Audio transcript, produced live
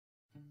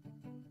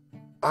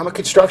I'm a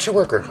construction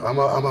worker. I'm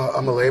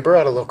a laborer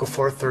at a local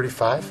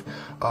 435.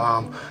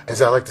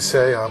 As I like to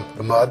say,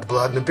 the mud, the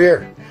blood, and the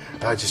beer.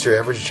 Just your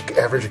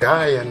average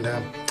guy, and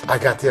I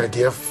got the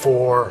idea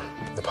for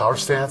the power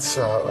stance.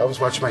 I was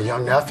watching my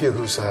young nephew,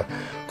 who's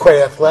quite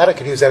athletic,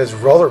 and he was at his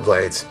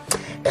rollerblades,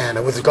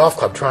 and with a golf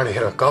club trying to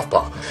hit a golf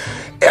ball.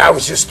 And I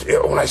was just,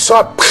 when I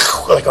saw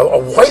it, like a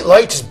white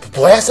light just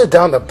blasted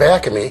down the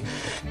back of me,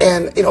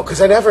 and because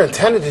I never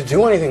intended to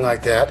do anything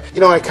like that,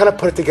 I kind of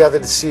put it together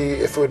to see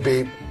if it would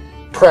be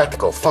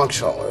practical,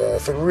 functional,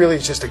 if it really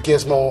is just a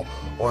gizmo,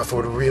 or if it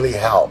would really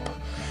help.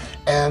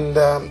 And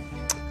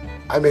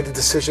I made the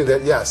decision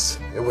that yes,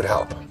 it would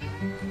help.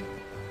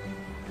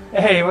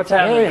 Hey, what's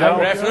happening? Hey,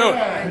 good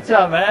afternoon. What's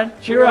up, man?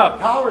 Cheer up.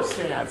 Power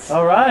stance.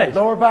 All right.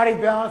 Lower body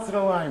balance and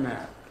alignment.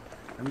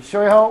 Let me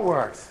show you how it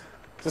works.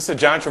 Is this a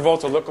John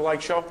Travolta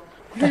lookalike show?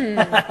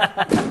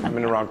 I'm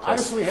in the wrong place.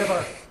 Obviously, we have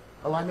our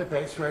alignment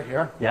base right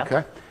here. Yeah.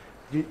 Okay.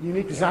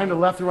 Unique design to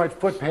left and right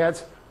foot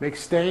pads make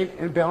staying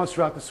and balance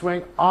throughout the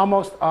swing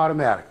almost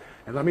automatic.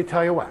 And let me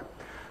tell you what.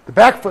 The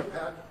back foot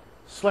pad,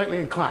 slightly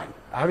inclined.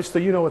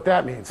 Obviously, you know what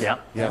that means. Yeah.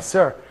 Yes,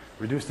 sir.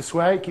 Reduce the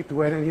sway, keep the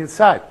weight on the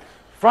inside.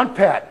 Front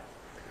pad,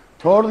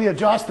 totally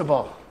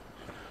adjustable.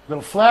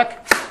 Little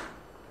fleck,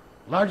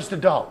 largest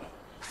adult,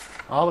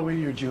 all the way to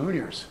your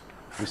juniors.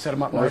 We set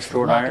them up Or nicely.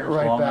 short Lock irons, it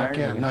right long back irons,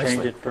 in you can change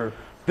nicely. it for...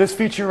 This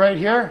feature right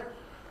here,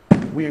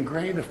 we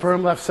ingrain the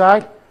firm left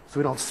side so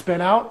we don't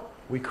spin out.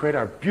 We create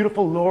our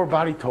beautiful lower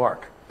body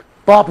torque.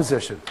 Ball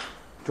position,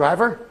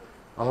 driver,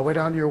 all the way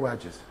down to your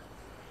wedges.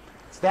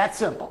 It's that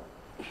simple.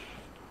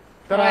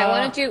 All right, why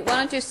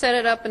don't you set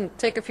it up and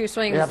take a few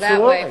swings that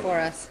Absolutely. way for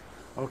us?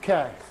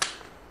 Okay.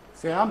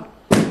 Sam,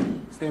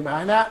 stay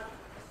behind that.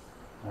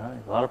 All right,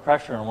 a lot of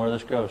pressure on where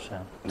this goes,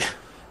 Sam.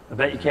 I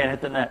bet you can't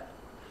hit the net.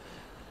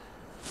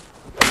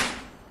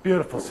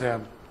 Beautiful,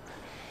 Sam.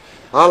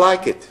 I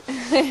like it.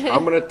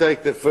 I'm going to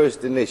take the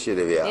first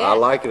initiative here. Yeah. I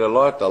like it a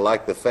lot. I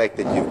like the fact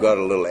that you've got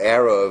a little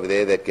arrow over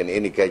there that can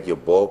indicate your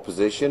ball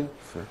position.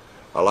 Sure.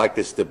 I like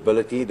the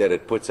stability that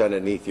it puts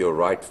underneath your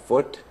right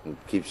foot and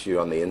keeps you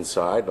on the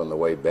inside on the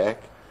way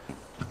back.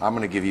 I'm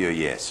going to give you a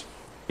yes.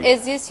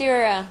 Is this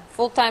your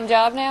full-time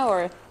job now,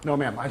 or? No,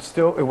 ma'am. I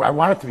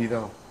want it to be,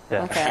 though.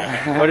 Yeah.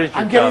 Okay. What is your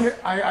I'm job? getting.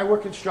 I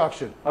work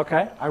construction.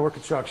 Okay. I work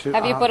construction.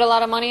 Have you put a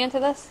lot of money into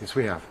this? Yes,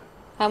 we have.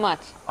 How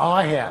much? All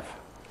I have.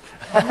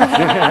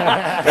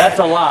 That's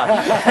a lot. All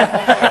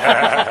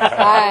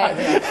right.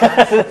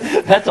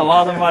 That's a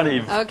lot of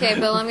money. Okay,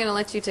 Bill, I'm going to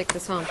let you take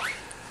this home.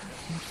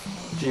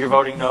 So you're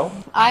voting no?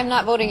 I'm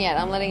not voting yet.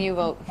 I'm letting you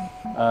vote.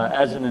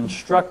 As an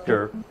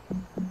instructor,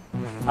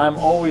 I'm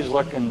always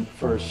looking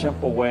for a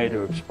simple way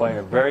to explain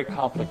a very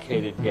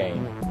complicated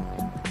game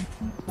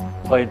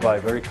played by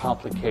very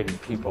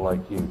complicated people like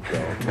you, Joe.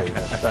 Okay, you're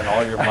going to spend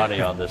all your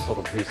money on this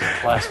little piece of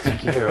plastic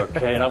here,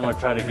 okay? And I'm going to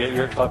try to get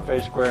your club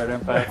face square at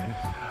impact.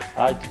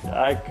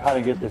 I kind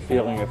of get the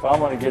feeling if I'm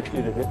going to get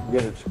you to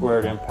get it square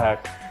at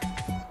impact,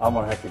 I'm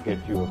going to have to get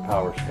you a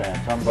power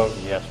stance. I'm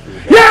voting yes for you.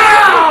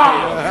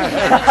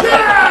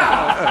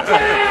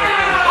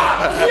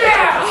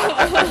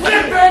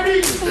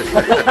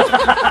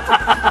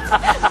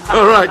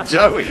 All right,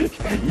 Joey.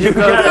 You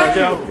got it,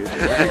 Joe.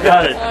 You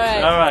got it.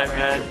 All right,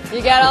 man.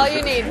 You got all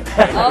you need.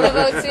 All the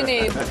votes you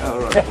need.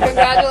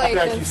 Congratulations.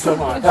 Thank you so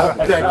much.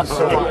 Thank you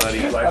so much.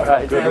 All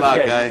right, Good luck,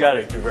 okay, guys. You got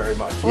it. Thank you very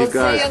much. We'll You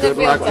guys, see you in the good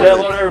field luck test. Say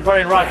hello to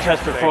everybody in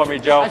Rochester for me,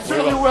 Joe. I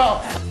certainly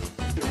will.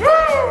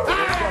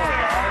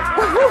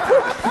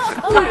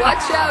 Oh,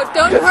 watch out.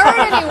 Don't hurt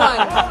anyone.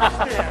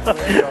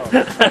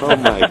 Oh,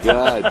 my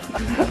God.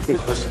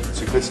 Listen,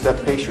 it's a good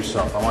step. Pace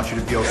yourself. I want you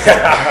to be okay.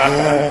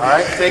 All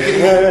right? Take it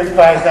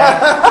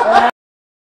easy.